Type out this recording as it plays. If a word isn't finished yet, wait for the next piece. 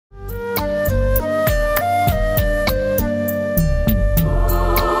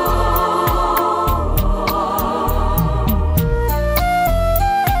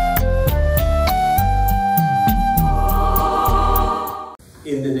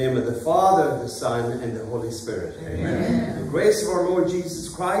name of the Father, the Son, and the Holy Spirit. Amen. The grace of our Lord Jesus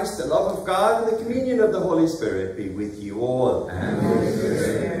Christ, the love of God, and the communion of the Holy Spirit be with you all.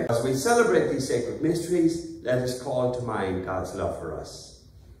 Amen. As we celebrate these sacred mysteries, let us call to mind God's love for us.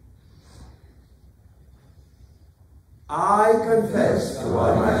 I confess to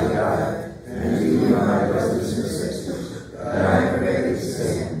Almighty God and to you, my brothers and sisters, that I have greatly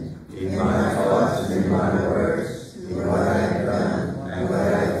sinned in my thoughts and in my words, in what I have done and what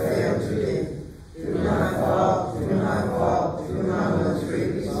I have failed to do. Through my fault, through my most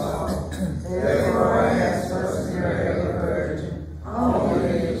grievous fault. Therefore I ask Blessed Mary, the Virgin, all the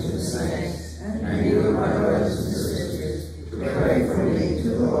angels and saints, and you, my brothers and sisters, to pray for me to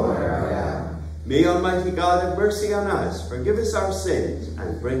the Lord our God. May Almighty God have mercy on us, forgive us our sins,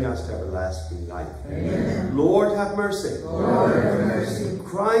 and bring us to everlasting life. Amen. Lord, have mercy. Lord, have mercy.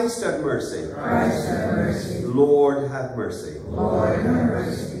 Christ, have mercy. Christ, have mercy. Lord, have mercy. Lord, have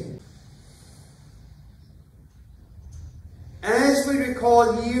mercy. As we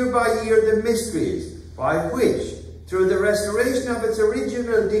recall year by year the mysteries by which, through the restoration of its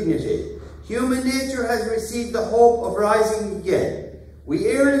original dignity, human nature has received the hope of rising again, we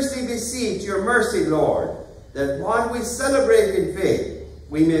earnestly beseech your mercy, Lord, that while we celebrate in faith,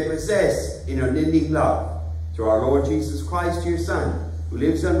 we may possess in unending love, through our Lord Jesus Christ, your Son, who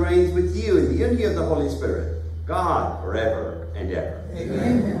lives and reigns with you in the unity of the Holy Spirit, God, forever and ever.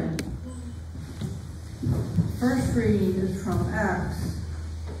 Amen. First reading is from Acts.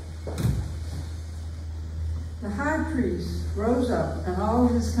 The high priest rose up and all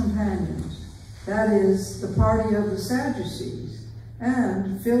his companions, that is, the party of the Sadducees,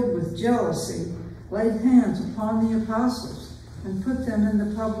 and, filled with jealousy, laid hands upon the apostles and put them in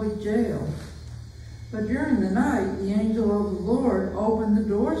the public jail. But during the night, the angel of the Lord opened the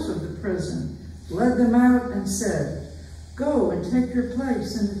doors of the prison, led them out, and said, "Go and take your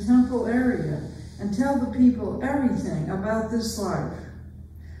place in the temple area and tell the people everything about this life."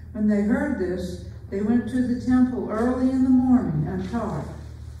 When they heard this, they went to the temple early in the morning and taught.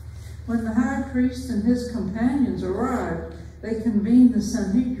 When the high priest and his companions arrived, they convened the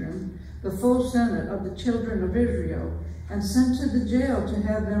Sanhedrin, the full Senate of the children of Israel, and sent to the jail to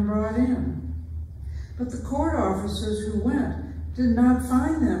have them brought in. But the court officers who went did not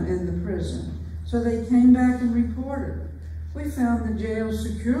find them in the prison, so they came back and reported, "We found the jail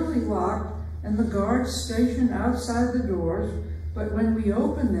securely locked and the guards stationed outside the doors, but when we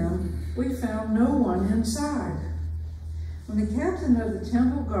opened them, we found no one inside." When the captain of the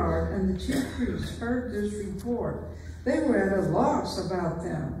temple guard and the chief priests heard this report, they were at a loss about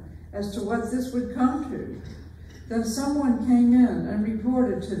them as to what this would come to. Then someone came in and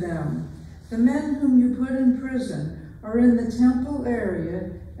reported to them, "The men whom you put in prison are in the temple area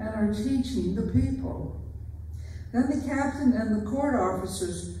and are teaching the people." Then the captain and the court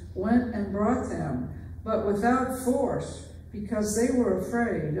officers went and brought them, but without force, because they were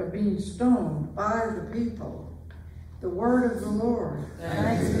afraid of being stoned by the people. The word of the Lord.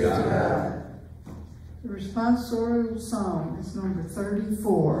 Thanks be to God. The responsorial psalm is number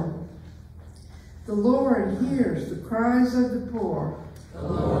 34. The Lord hears the cries of the poor. The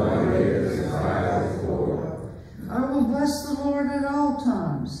Lord hears the cry of the poor. I will bless the Lord at all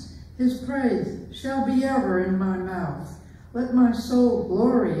times. His praise shall be ever in my mouth. Let my soul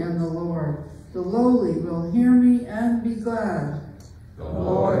glory in the Lord. The lowly will hear me and be glad. The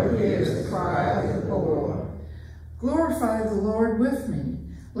Lord hears the cry of the poor. Glorify the Lord with me.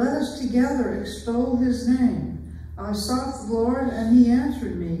 Let us together extol his name. I sought the Lord, and he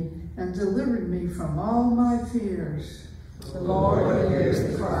answered me and delivered me from all my fears. The Lord hears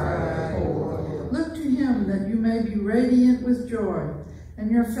the cry of the poor. Look to him that you may be radiant with joy, and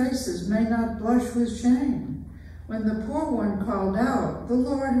your faces may not blush with shame. When the poor one called out, the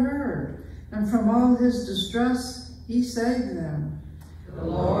Lord heard, and from all his distress he saved them. The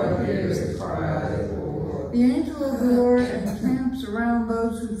Lord hears the cry of the poor. The angel of the Lord encamps around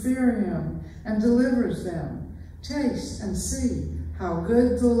those who fear him and delivers them. Taste and see how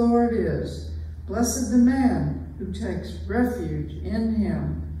good the Lord is. Blessed the man who takes refuge in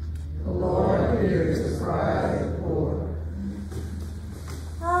him. The Lord hears the cry of the poor.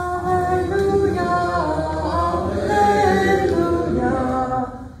 Hallelujah, hallelujah,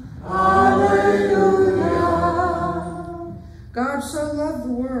 hallelujah. God so loved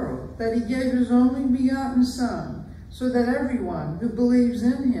the world that he gave his only begotten Son, so that everyone who believes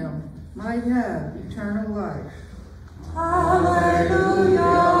in him might have eternal life. Hallelujah,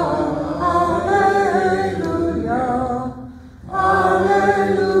 hallelujah,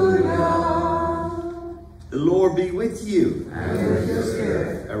 hallelujah. The Lord be with you. And with your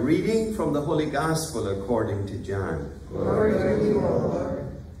spirit. A reading from the Holy Gospel according to John. Glory to you, O Lord.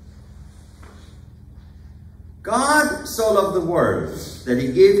 so loved the world, that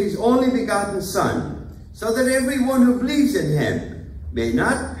he gave his only begotten Son, so that everyone who believes in him may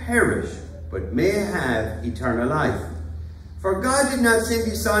not perish, but may have eternal life. For God did not send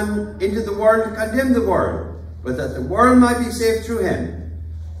his Son into the world to condemn the world, but that the world might be saved through him.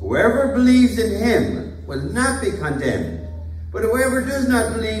 Whoever believes in him will not be condemned, but whoever does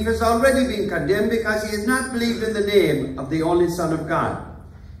not believe has already been condemned, because he has not believed in the name of the only Son of God.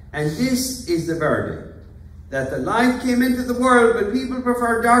 And this is the verdict, that the light came into the world, but people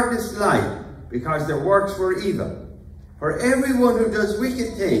prefer darkness to light, because their works were evil. For everyone who does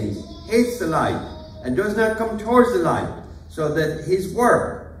wicked things hates the light, and does not come towards the light, so that his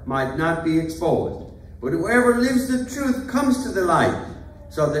work might not be exposed. But whoever lives the truth comes to the light,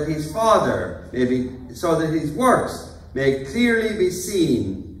 so that his works may clearly be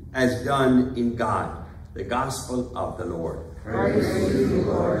seen as done in God. The Gospel of the Lord. Praise to you,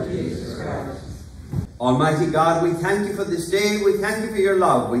 Lord Jesus Christ. Almighty God, we thank you for this day. We thank you for your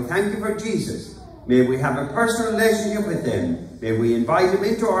love. We thank you for Jesus. May we have a personal relationship with him. May we invite him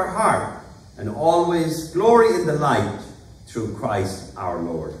into our heart, and always glory in the light through Christ our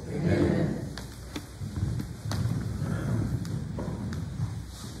Lord. Amen.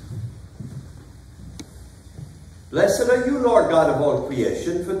 Blessed are you, Lord God of all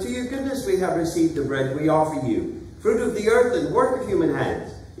creation, for to your goodness we have received the bread we offer you, fruit of the earth and work of human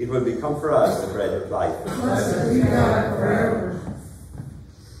hands. It will become for us the bread of life. Blessed be God forever.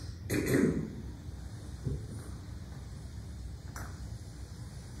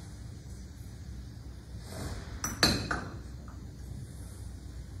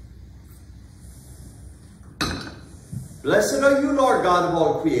 Blessed are you, Lord God of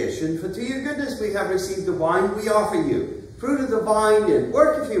all creation, for to your goodness we have received the wine we offer you, fruit of the vine and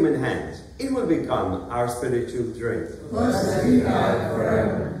work of human hands. It will become our spiritual drink. Blessed be God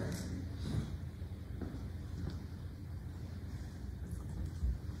forever.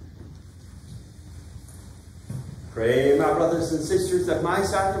 Pray, my brothers and sisters, that my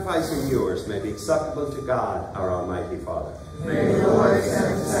sacrifice and yours may be acceptable to God, our Almighty Father. May the Lord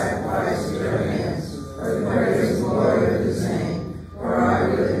accept the sacrifice of your hands, for the praise and glory of his name, for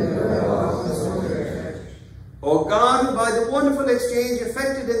our good and the good of his holy church. O God, who by the wonderful exchange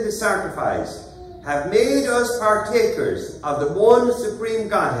effected in the sacrifice, have made us partakers of the one supreme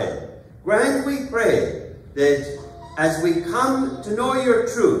Godhead, grant, we pray, that as we come to know your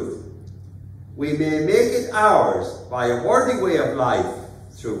truth, we may make it ours by a worthy way of life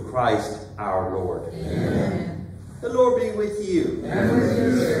through Christ our Lord. Amen. The Lord be with you. And with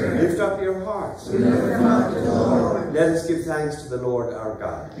your spirit. Lift up your hearts. We lift them up to the Lord. Let us give thanks to the Lord our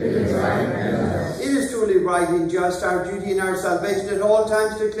God. It is right and just. It is truly right and just, our duty and our salvation at all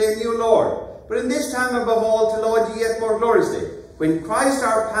times to claim you, Lord. But in this time above all to laud you yet more gloriously, when Christ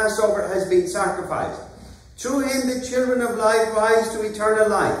our Passover has been sacrificed. Through him the children of light rise to eternal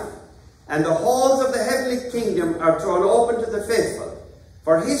life, and the halls of the heavenly kingdom are thrown open to the faithful.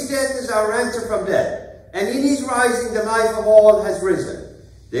 For his death is our ransom from death, and in his rising the life of all has risen.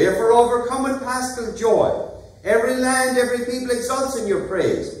 Therefore overcome with paschal joy, every land, every people exults in your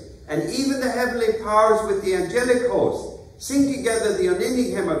praise, and even the heavenly powers with the angelic host sing together the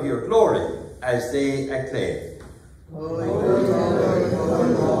unending hymn of your glory as they acclaim. Holy, holy, holy,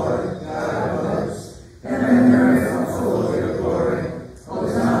 holy Lord, God of hosts, heaven and earth are full of your glory.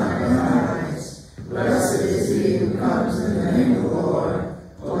 Hosanna in the highest. Blessed is he who comes in the name of the Lord.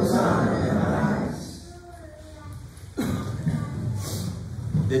 Hosanna in the highest.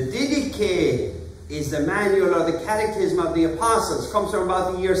 The Didache is the manual or the catechism of the apostles. Comes from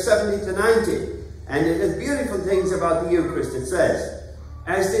about the year 70 to 90. And it has beautiful things about the Eucharist. It says,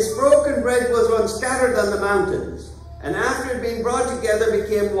 as this broken bread was once scattered on the mountains, and after it being brought together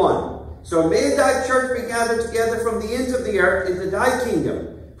became one, so may thy church be gathered together from the ends of the earth into thy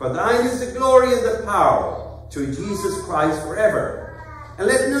kingdom. For thine is the glory and the power, through Jesus Christ forever. And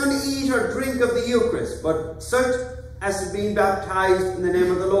let none eat or drink of the Eucharist, but such as is being baptized in the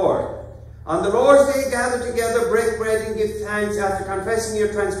name of the Lord. On the Lord's day gather together, break bread, and give thanks after confessing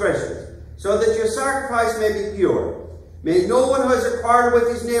your transgressions, so that your sacrifice may be pure. May no one who has a quarrel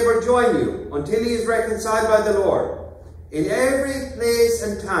with his neighbor join you, until he is reconciled by the Lord. In every place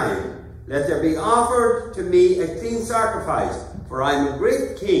and time, let there be offered to me a clean sacrifice, for I am a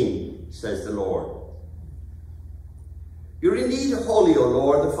great king, says the Lord. You're indeed holy, O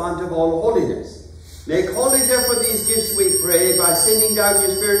Lord, the font of all holiness. Make holy therefore these gifts, we pray, by sending down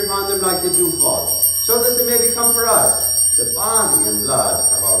your Spirit upon them like the dewfall, so that they may become for us the body and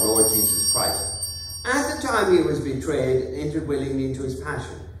blood of our Lord Jesus Christ. At the time he was betrayed and entered willingly into his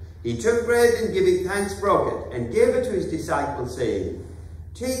passion, he took bread and giving thanks broke it, and gave it to his disciples, saying,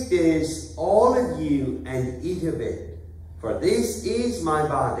 take this, all of you, and eat of it, For this is my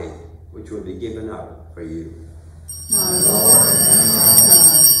body, which will be given up for you. My Lord and my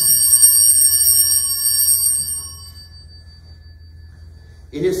God.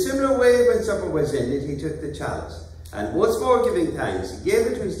 In a similar way, when supper was ended, he took the chalice, and once more giving thanks, he gave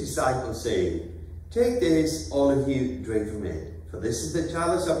it to his disciples, saying, Take this, all of you, drink from it. For this is the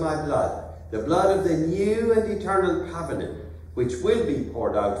chalice of my blood, the blood of the new and eternal covenant, which will be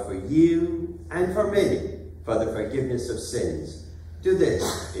poured out for you and for many, for the forgiveness of sins. Do this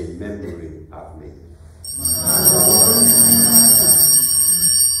in memory of me. My Lord and my God.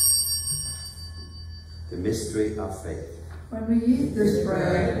 The mystery of faith. When we eat this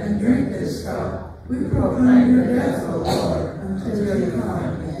bread and drink this cup, we proclaim your death, O Lord, until you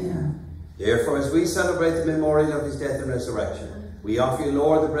come again. Therefore, as we celebrate the memorial of his death and resurrection, we offer you,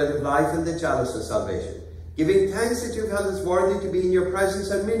 Lord, the bread of life and the chalice of salvation, giving thanks that you've held us worthy to be in your presence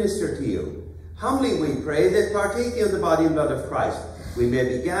and minister to you. Humbly we pray that, partaking of the body and blood of Christ, we may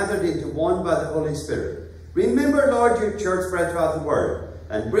be gathered into one by the Holy Spirit. Remember, Lord, your church spread throughout the world,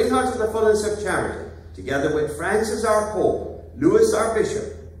 and bring her to the fullness of charity, together with Francis our Pope, Louis our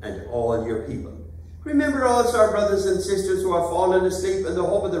Bishop, and all your people. Remember also our brothers and sisters who have fallen asleep in the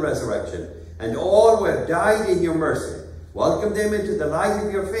hope of the resurrection, and all who have died in your mercy. Welcome them into the light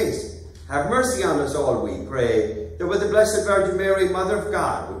of your face. Have mercy on us all, we pray, that with the Blessed Virgin Mary, Mother of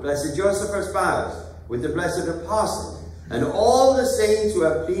God, with Blessed Joseph, her spouse, with the blessed apostles, and all the saints who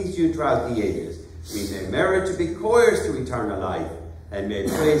have pleased you throughout the ages, we may merit to be co-heirs to eternal life, and may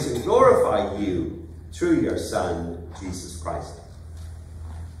praise and glorify you through your Son, Jesus Christ.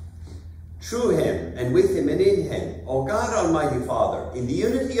 Through him, and with him, and in him, O God Almighty Father, in the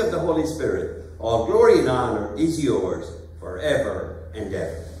unity of the Holy Spirit, all glory and honor is yours forever and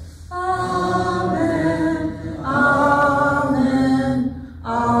ever. Amen. Amen.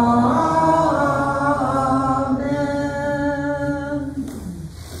 Amen.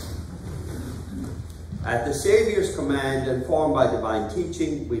 At the Saviour's command, and formed by divine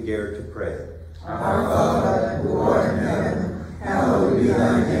teaching, we dare to pray. Our Father, who art in heaven, hallowed be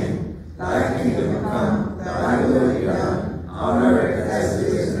thy name. Thy kingdom come, thy will be done, on earth as it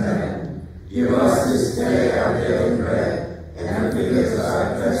is in heaven. Give us this day our daily bread, and forgive us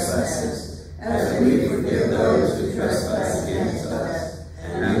our trespasses, as we forgive those who trespass against us.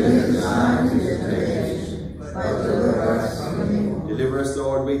 And lead us not into temptation, but deliver us from evil. Deliver us,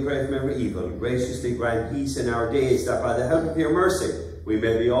 Lord, we pray, from every evil. Graciously grant peace in our days, that by the help of your mercy we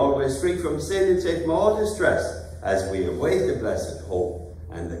may be always free from sin and safe from all distress, as we await the blessed hope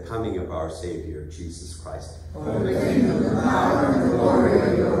and the coming of our Saviour, Jesus Christ. For the kingdom, the power, and the glory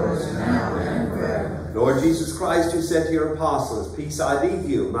are yours, now and forever. Lord Jesus Christ, who said to your apostles, Peace I leave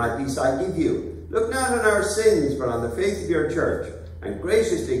you, my peace I give you, look not on our sins, but on the faith of your church, and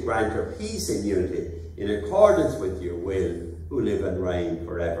graciously grant her peace and unity, in accordance with your will, who live and reign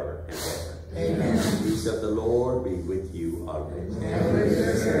forever and ever. Amen. The peace of the Lord be with you always. And with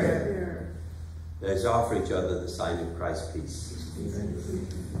your spirit. Let's offer each other the sign of Christ's peace.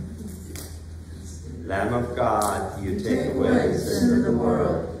 Lamb of God, you take away the sin of the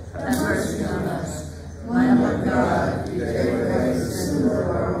world. Have mercy on us. Lamb of God, you take away the sin of the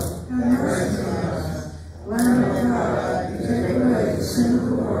world. Have mercy on us. Lamb of God, you take away the sin of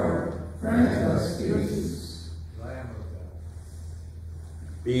the world. Grant us peace.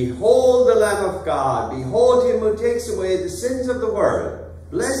 Behold the Lamb of God. Behold him who takes away the sins of the world.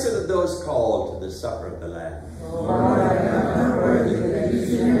 Blessed are those called to the supper of the Lamb. Lord, I am not worthy that you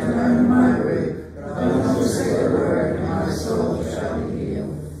should enter under my roof, but only say a word, and my soul shall be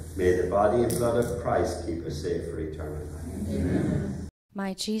healed. May the body and blood of Christ keep us safe for eternal life. Amen.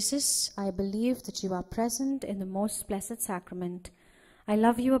 My Jesus, I believe that you are present in the most blessed sacrament. I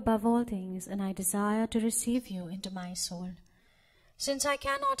love you above all things, and I desire to receive you into my soul. Since I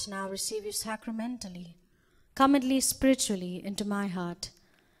cannot now receive you sacramentally, come at least spiritually into my heart.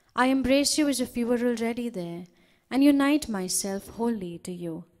 I embrace you as if you were already there, and unite myself wholly to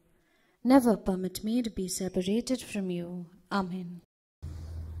you. Never permit me to be separated from you. Amen.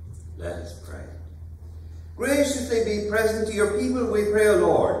 Let us pray. Graciously be present to your people, we pray, O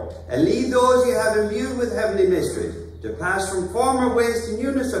Lord, and lead those you have imbued with heavenly mysteries to pass from former ways to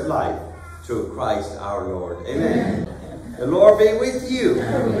newness of life, through Christ our Lord. Amen. The Lord be with you.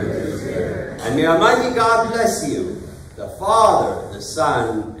 And may Almighty God bless you, the Father, the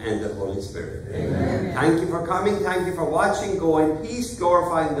Son, and the Holy Spirit. Amen. Thank you for coming. Thank you for watching. Go in peace,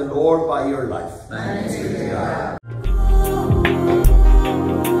 glorifying the Lord by your life. Thanks be to God.